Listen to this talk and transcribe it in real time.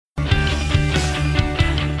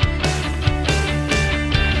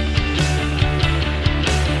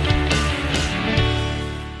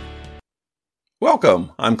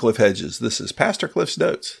Welcome. I'm Cliff Hedges. This is Pastor Cliff's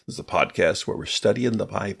Notes. This is a podcast where we're studying the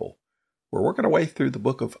Bible. We're working our way through the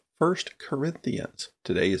book of 1 Corinthians.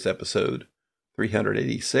 Today is episode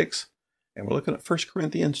 386, and we're looking at 1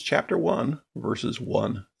 Corinthians chapter 1, verses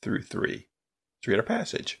 1 through 3. Let's read our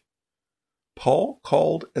passage. Paul,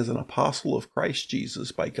 called as an apostle of Christ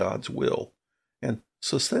Jesus by God's will, and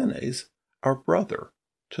Sosthenes, our brother,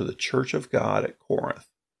 to the church of God at Corinth,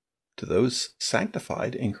 to those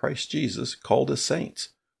sanctified in Christ Jesus, called as saints,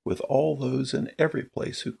 with all those in every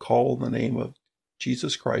place who call on the name of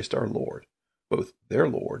Jesus Christ our Lord, both their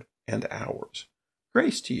Lord and ours.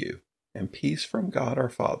 Grace to you, and peace from God our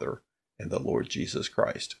Father and the Lord Jesus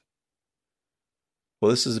Christ. Well,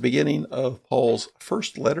 this is the beginning of Paul's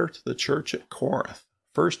first letter to the church at Corinth,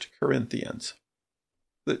 1 Corinthians.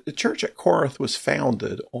 The church at Corinth was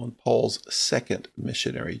founded on Paul's second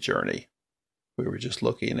missionary journey. We were just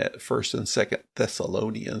looking at 1st and 2nd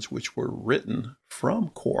Thessalonians, which were written from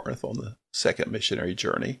Corinth on the second missionary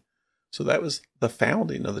journey. So that was the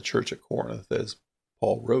founding of the church at Corinth as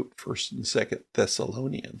Paul wrote 1st and 2nd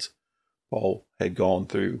Thessalonians. Paul had gone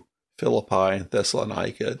through Philippi and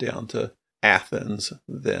Thessalonica down to Athens,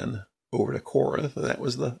 then over to Corinth, and that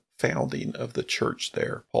was the founding of the church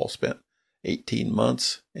there. Paul spent 18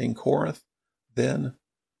 months in Corinth, then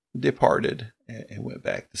departed and went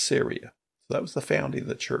back to Syria. That was the founding of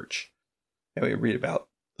the church. And we read about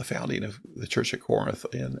the founding of the church at Corinth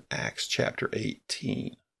in Acts chapter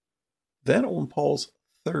 18. Then on Paul's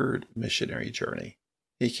third missionary journey,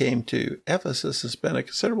 he came to Ephesus and spent a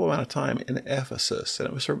considerable amount of time in Ephesus. And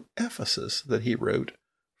it was from Ephesus that he wrote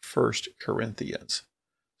 1 Corinthians.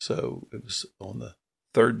 So it was on the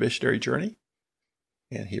third missionary journey.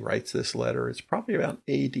 And he writes this letter. It's probably around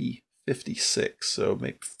AD 56, so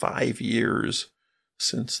maybe 5 years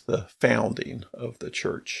since the founding of the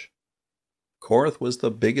church. Corinth was the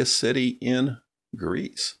biggest city in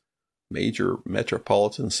Greece, major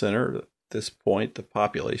metropolitan center. At this point, the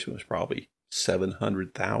population was probably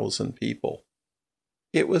 700,000 people.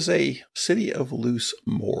 It was a city of loose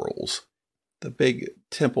morals. The big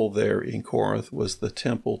temple there in Corinth was the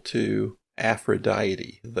temple to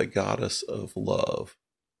Aphrodite, the goddess of love.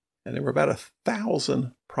 And there were about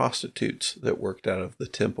 1,000 prostitutes that worked out of the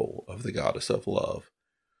temple of the goddess of love.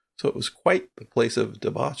 So it was quite the place of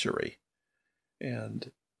debauchery.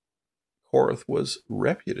 And Corinth was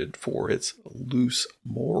reputed for its loose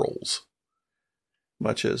morals,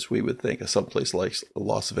 much as we would think of someplace like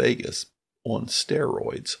Las Vegas on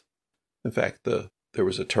steroids. In fact, there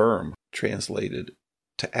was a term translated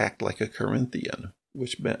to act like a Corinthian,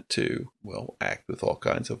 which meant to, act with all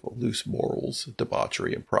kinds of loose morals,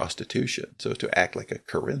 debauchery, and prostitution. So to act like a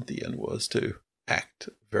Corinthian was to act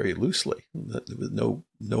very loosely, with no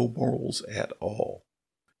morals at all.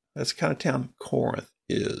 That's the kind of town Corinth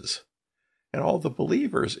is. And all the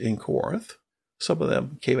believers in Corinth, some of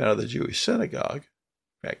them came out of the Jewish synagogue.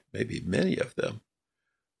 In fact, maybe many of them.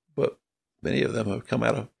 But many of them have come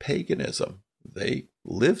out of paganism. They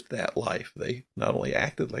lived that life. They not only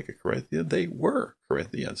acted like a Corinthian, they were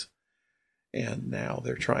Corinthians. And now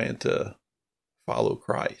they're trying to follow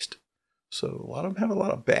Christ. So a lot of them have a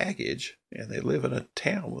lot of baggage, and they live in a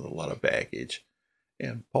town with a lot of baggage.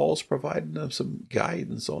 And Paul's providing them some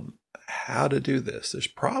guidance on how to do this. There's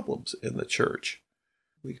problems in the church.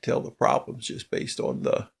 We can tell the problems just based on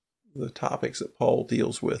the topics that Paul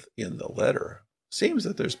deals with in the letter. Seems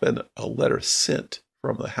that there's been a letter sent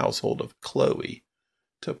from the household of Chloe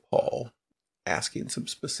to Paul, asking some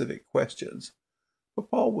specific questions. But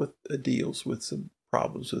Paul deals with some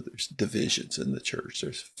problems with there's divisions in the church.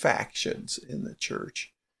 There's factions in the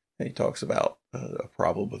church. And he talks about a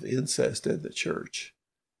problem of incest in the church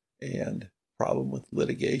and problem with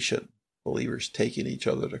litigation, believers taking each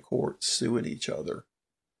other to court, suing each other,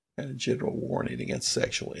 and a general warning against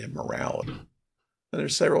sexual immorality. And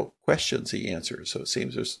there's several questions he answers. So it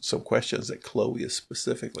seems there's some questions that Chloe is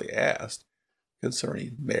specifically asked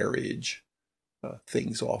concerning marriage,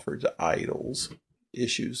 things offered to idols,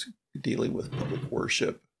 issues dealing with public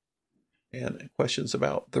worship, and questions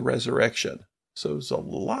about the resurrection. So there's a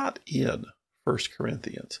lot in 1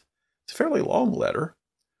 Corinthians. It's a fairly long letter.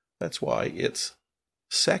 That's why it's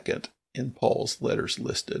second in Paul's letters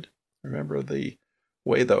listed. Remember, the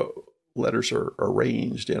way the letters are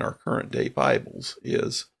arranged in our current day Bibles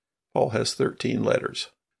is Paul has 13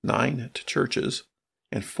 letters, 9 to churches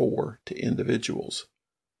and 4 to individuals.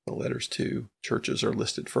 The letters to churches are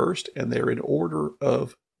listed first, and they're in order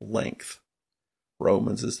of length.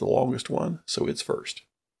 Romans is the longest one, so it's first.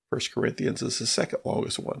 1 Corinthians is the second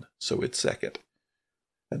longest one, so it's second.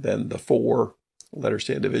 And then the 4 letters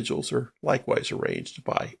to individuals are likewise arranged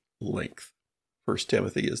by length. First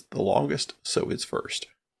Timothy is the longest, so it's first.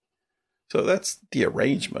 So that's the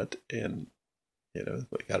arrangement, and we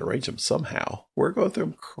got to arrange them somehow. We're going through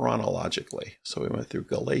them chronologically. So we went through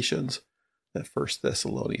Galatians, then 1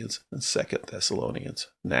 Thessalonians, and 2 Thessalonians.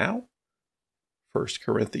 Now, 1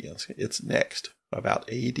 Corinthians. It's next,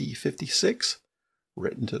 about AD 56,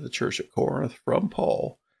 written to the church at Corinth from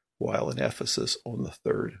Paul while in Ephesus on the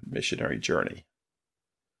third missionary journey.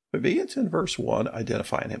 It begins in verse 1,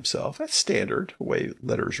 identifying himself. That's standard, the way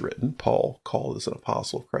letters written. Paul, called as an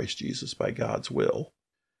apostle of Christ Jesus by God's will.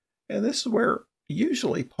 And this is where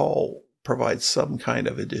usually Paul provides some kind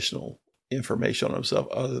of additional information on himself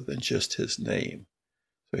other than just his name.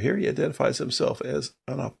 So here he identifies himself as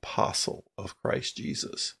an apostle of Christ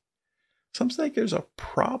Jesus. Some think there's a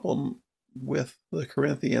problem with the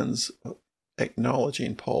Corinthians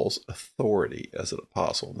acknowledging Paul's authority as an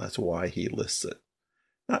apostle, and that's why he lists it.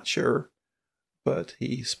 Not sure, but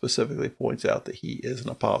he specifically points out that he is an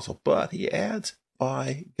apostle, but he adds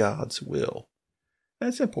by God's will.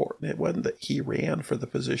 That's important. It wasn't that he ran for the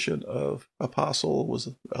position of apostle,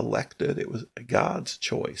 was elected. It was God's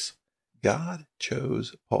choice. God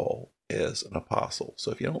chose Paul as an apostle.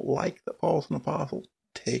 So if you don't like that Paul's an apostle,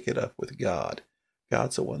 take it up with God.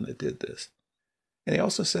 God's the one that did this. And he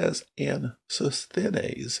also says, and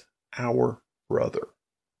Sosthenes, our brother.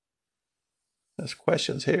 There's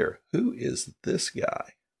questions here. Who is this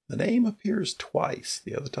guy? The name appears twice.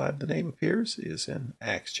 The other time the name appears is in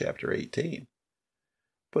Acts chapter 18.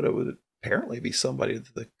 But it would apparently be somebody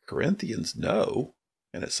that the Corinthians know,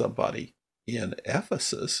 and it's somebody in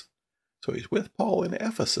Ephesus. So he's with Paul in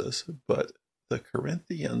Ephesus, but the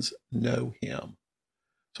Corinthians know him.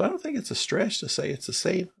 So I don't think it's a stretch to say it's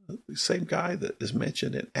the same guy that is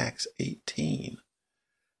mentioned in Acts 18.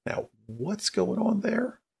 Now, what's going on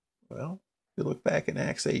there? Well, if you look back in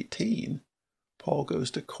Acts 18, Paul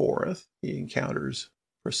goes to Corinth. He encounters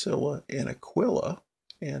Priscilla and Aquila,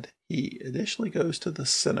 and he initially goes to the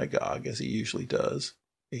synagogue, as he usually does,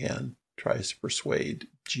 and tries to persuade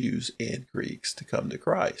Jews and Greeks to come to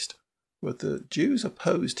Christ. But the Jews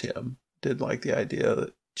opposed him, didn't like the idea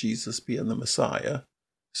that Jesus being the Messiah,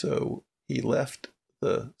 so he left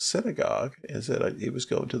the synagogue and said he was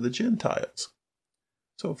going to the Gentiles.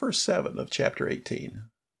 So verse 7 of chapter 18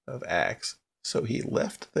 of Acts, so he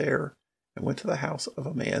left there and went to the house of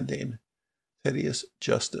a man named Thaddeus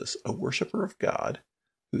Justus, a worshiper of God,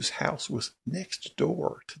 whose house was next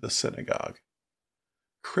door to the synagogue.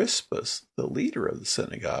 Crispus, the leader of the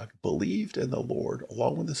synagogue, believed in the Lord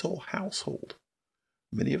along with his whole household.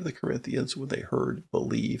 Many of the Corinthians, when they heard,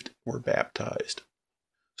 believed, were baptized.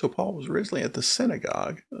 So Paul was originally at the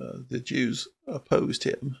synagogue. The Jews opposed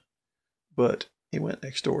him, but he went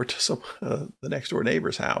next door to the next door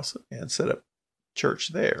neighbor's house and set up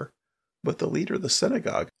church there. But the leader of the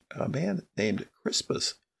synagogue, a man named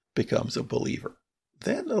Crispus, becomes a believer.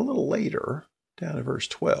 Then a little later, down in verse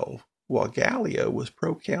 12, while Gallio was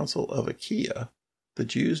proconsul of Achaia, the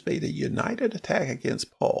Jews made a united attack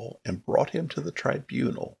against Paul and brought him to the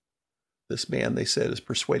tribunal. This man, they said, is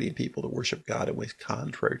persuading people to worship God in ways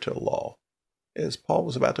contrary to the law. As Paul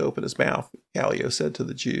was about to open his mouth, Gallio said to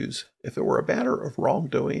the Jews, if it were a matter of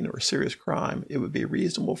wrongdoing or serious crime, it would be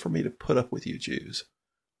reasonable for me to put up with you Jews.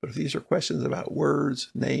 But if these are questions about words,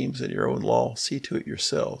 names, and your own law, see to it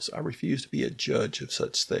yourselves. I refuse to be a judge of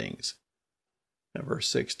such things. Now, verse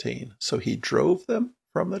 16. So he drove them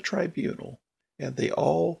from the tribunal, and they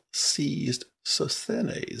all seized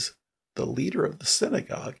Sosthenes, the leader of the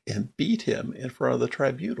synagogue, and beat him in front of the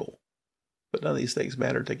tribunal. But none of these things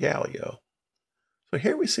mattered to Gallio. So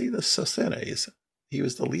here we see the Sosthenes. He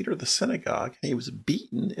was the leader of the synagogue, and he was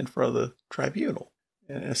beaten in front of the tribunal.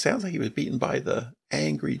 And it sounds like he was beaten by the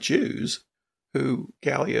angry Jews who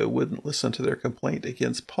Gallio wouldn't listen to their complaint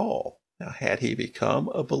against Paul. Now, had he become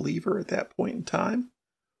a believer at that point in time?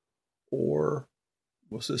 Or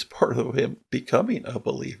was this part of him becoming a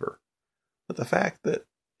believer? But the fact that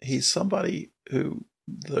he's somebody who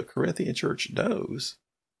the Corinthian church knows,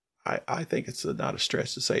 I think it's not a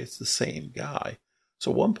stretch to say it's the same guy.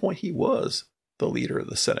 So at one point he was the leader of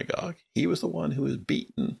the synagogue. He was the one who was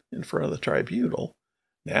beaten in front of the tribunal.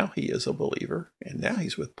 Now he is a believer, and now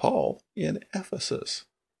he's with Paul in Ephesus.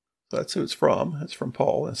 So that's who it's from. It's from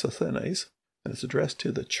Paul and Sosthenes, and it's addressed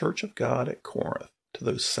to the church of God at Corinth, to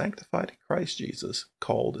those sanctified in Christ Jesus,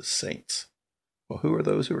 called as saints. Well, who are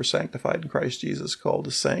those who are sanctified in Christ Jesus, called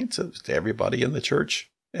as saints? It's everybody in the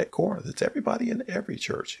church at Corinth. It's everybody in every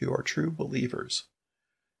church who are true believers.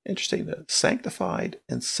 Interesting that sanctified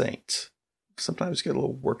and saints. Sometimes get a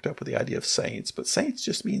little worked up with the idea of saints, but saints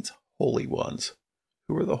just means holy ones.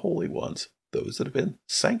 Who are the holy ones? Those that have been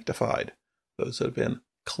sanctified, those that have been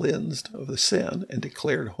cleansed of the sin and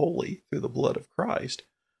declared holy through the blood of Christ,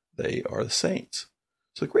 they are the saints.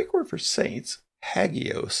 So the Greek word for saints,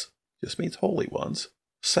 hagios, just means holy ones.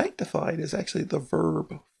 Sanctified is actually the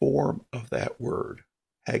verb form of that word,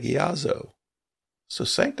 hagiazo. So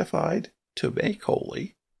sanctified, to make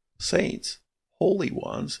holy, saints, holy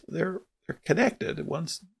ones, they're connected.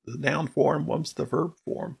 One's the noun form, one's the verb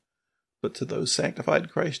form. But to those sanctified in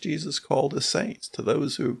Christ Jesus, called as saints, to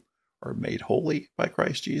those who are made holy by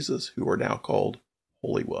Christ Jesus, who are now called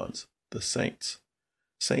holy ones, the saints.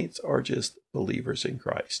 Saints are just believers in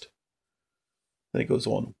Christ. Then it goes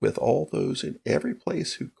on, with all those in every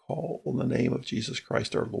place who call on the name of Jesus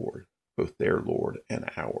Christ our Lord, both their Lord and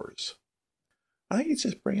ours. I think it's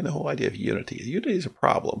just bringing the whole idea of unity. Unity is a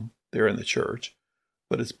problem there in the church,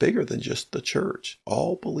 but it's bigger than just the church.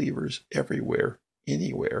 All believers everywhere,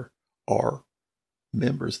 anywhere, are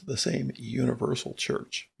members of the same universal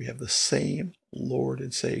church. We have the same Lord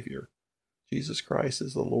and Savior. Jesus Christ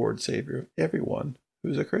is the Lord and Savior of everyone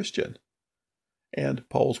who's a Christian. And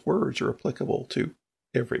Paul's words are applicable to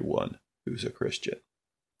everyone who's a Christian.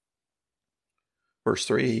 Verse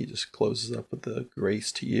 3, he just closes up with the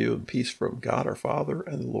grace to you and peace from God our Father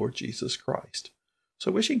and the Lord Jesus Christ.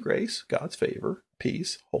 So wishing grace, God's favor,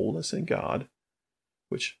 peace, wholeness in God,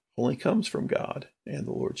 which only comes from God and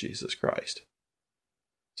the Lord Jesus Christ.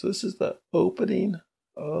 So this is the opening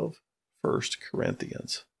of 1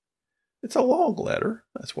 Corinthians. It's a long letter.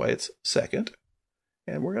 That's why it's second.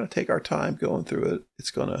 And we're going to take our time going through it.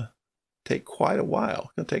 It's going to take quite a while.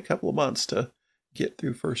 It's going to take a couple of months to get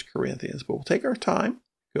through 1 Corinthians. But we'll take our time,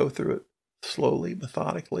 go through it slowly,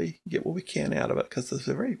 methodically, get what we can out of it, because it's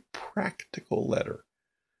a very practical letter.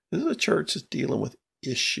 This is a church that's dealing with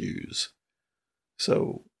issues.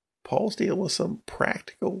 So Paul's dealing with some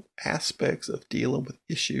practical aspects of dealing with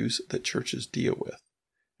issues that churches deal with.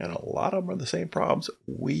 And a lot of them are the same problems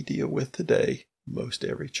we deal with today, most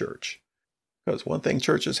every church. Because one thing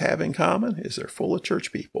churches have in common is they're full of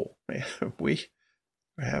church people. We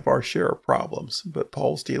have our share of problems, but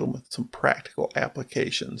Paul's dealing with some practical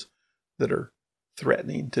applications that are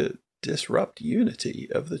threatening to disrupt unity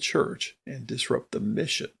of the church and disrupt the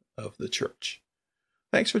mission of the church.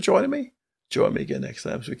 Thanks for joining me. Join me again next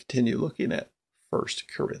time as we continue looking at 1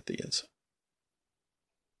 Corinthians.